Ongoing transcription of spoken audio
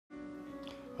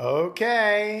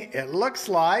Okay, it looks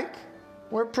like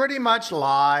we're pretty much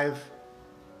live.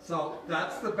 So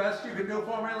that's the best you can do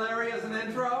for me, Larry, as an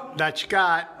intro? That you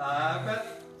got.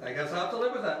 I guess I'll have to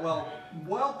live with that. Well,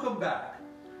 welcome back,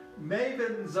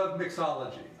 mavens of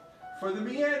mixology, for the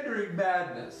meandering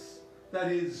madness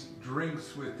that is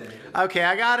drinks with David. Okay,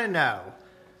 I gotta know.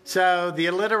 So the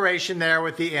alliteration there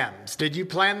with the M's, did you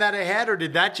plan that ahead or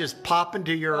did that just pop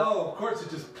into your... Oh, of course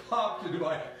it just popped into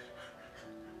my...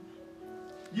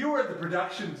 You were at the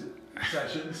production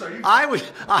session, so you... I was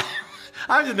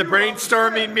in the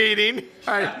brainstorming meeting.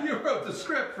 You wrote the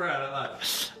script for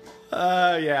it.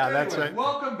 Yeah, Anyway, that's right.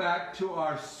 Welcome back to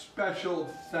our special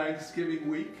Thanksgiving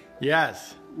week.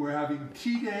 Yes. We're having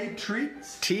tea day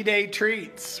treats. Tea day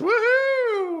treats.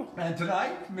 Woohoo! And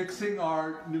tonight, mixing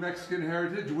our New Mexican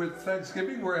heritage with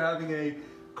Thanksgiving, we're having a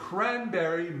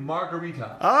Cranberry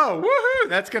Margarita. Oh, woohoo!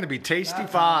 That's going to be tasty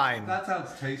fine. That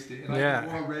sounds tasty. And Yeah. I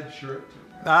wore a red shirt.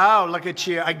 Oh, look at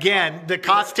you. Again, the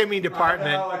costuming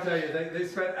department. I tell you, they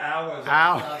spent hours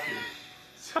Ow. on the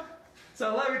costume.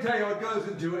 So let me tell you what goes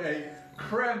into a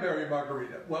Cranberry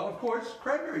Margarita. Well, of course,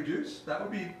 cranberry juice. That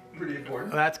would be pretty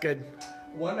important. That's good.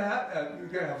 You're going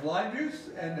to have lime juice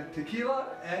and tequila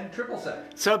and triple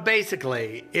sec. So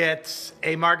basically, it's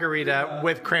a margarita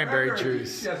with cranberry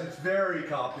juice. Yes, it's very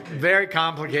complicated. Very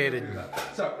complicated.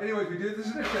 So anyways, we do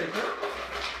this in a shaker.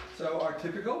 So our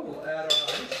typical, we'll add our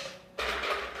ice.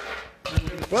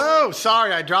 Whoa,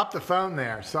 sorry, I dropped the phone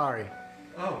there. Sorry.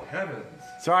 Oh, heavens.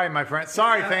 Sorry, my friend.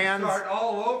 Sorry, We have to fans. start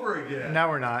all over again. No,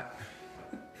 we're not.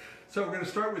 So we're going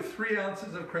to start with 3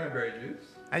 ounces of cranberry juice.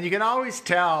 And you can always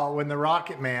tell when the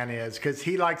Rocket Man is because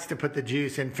he likes to put the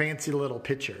juice in fancy little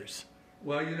pitchers.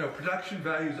 Well, you know, production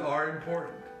values are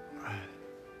important.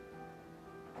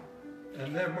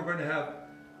 And then we're going to have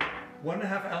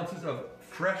 1.5 ounces of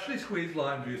freshly squeezed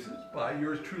lime juices by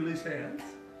yours truly's hands.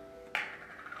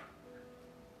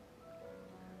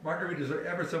 Margaritas are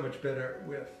ever so much better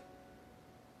with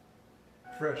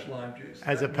fresh lime juice.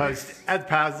 As opposed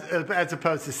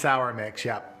to sour mix,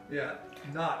 yep. Yeah,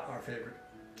 not our favorite.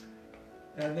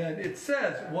 And then it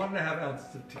says 1.5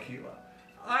 ounces of tequila.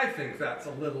 I think that's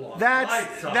a little on the light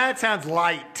side. That sounds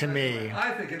light to me. I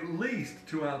think at least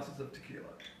 2 ounces of tequila.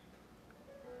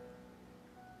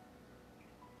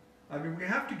 I mean, we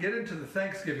have to get into the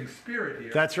Thanksgiving spirit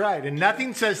here. That's right. And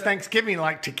nothing says Thanksgiving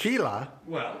like tequila.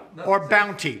 Well, or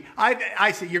bounty.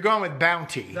 I see. You're going with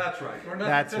bounty. That's right. Or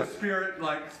nothing says spirit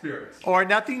like spirits. Or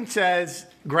nothing says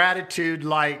gratitude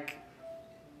like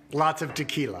lots of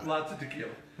tequila. Lots of tequila.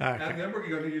 Okay. And then we're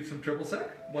going to use some triple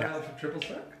sec. 1 ounce of triple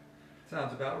sec.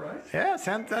 Sounds about right. Yeah,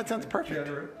 that sounds perfect.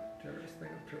 Generous thing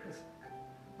of triple sec.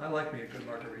 I like me a good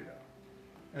margarita.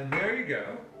 And there you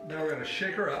go. Now we're going to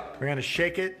shake her up. We're going to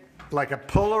shake it like a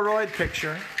Polaroid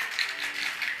picture.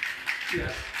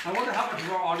 Yes. I wonder how much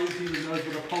of our audience even knows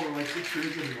what a Polaroid picture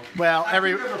is anymore. Well, I think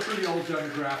we have a pretty old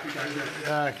demographic, I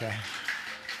guess. Okay.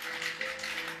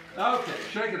 Okay,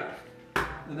 shake it up.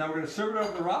 And now we're going to serve it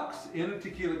over the rocks in a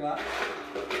tequila glass.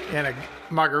 In a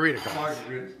margarita glass.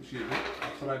 Margarita, excuse me.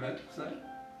 That's what I meant to say.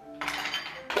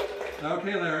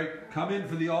 Okay, Larry, come in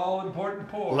for the all-important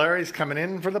pour. Larry's coming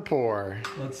in for the pour.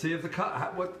 Let's see if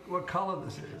what color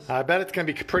this is. I bet it's going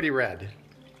to be pretty red.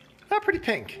 Oh, pretty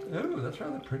pink. Ooh, that's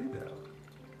rather pretty, though.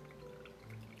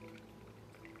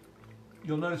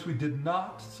 You'll notice we did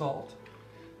not salt.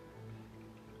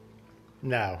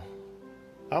 No.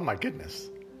 Oh, my goodness.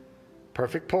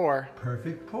 Perfect pour.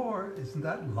 Perfect pour. Isn't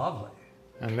that lovely?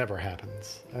 That never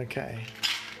happens. Okay.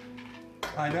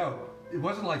 I know. It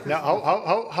wasn't like this. No,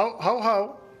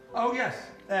 ho. Oh, yes.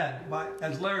 And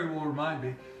as Larry will remind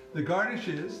me, the garnish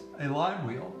is a lime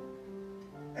wheel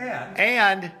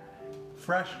and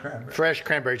fresh cranberry. Fresh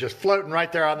cranberry just floating right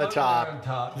there on the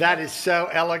top. That is so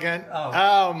elegant.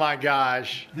 Oh my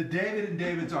gosh. The David and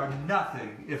Davids are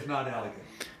nothing if not elegant.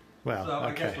 Well, so okay.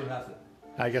 I guess we're nothing.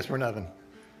 I guess we're nothing.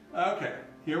 Okay,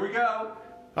 here we go.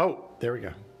 Oh, there we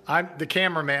go. I'm the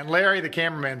cameraman. Larry, the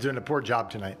cameraman's doing a poor job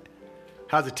tonight.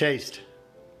 How's it taste?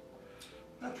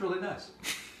 That's really nice.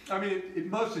 I mean, it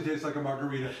mostly tastes like a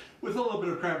margarita with a little bit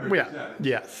of cranberry juice added.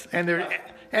 Yes, and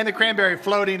the cranberry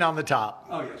floating on the top.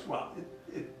 Oh yes, well,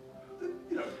 you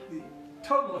know, the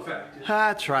total effect.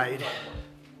 That's right.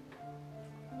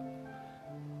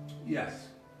 Yes,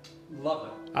 love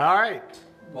it. All right.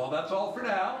 Well, that's all for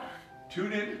now.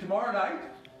 Tune in tomorrow night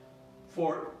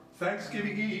for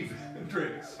Thanksgiving Eve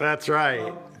drinks. That's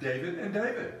right. David and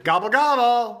David. Gobble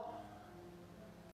gobble.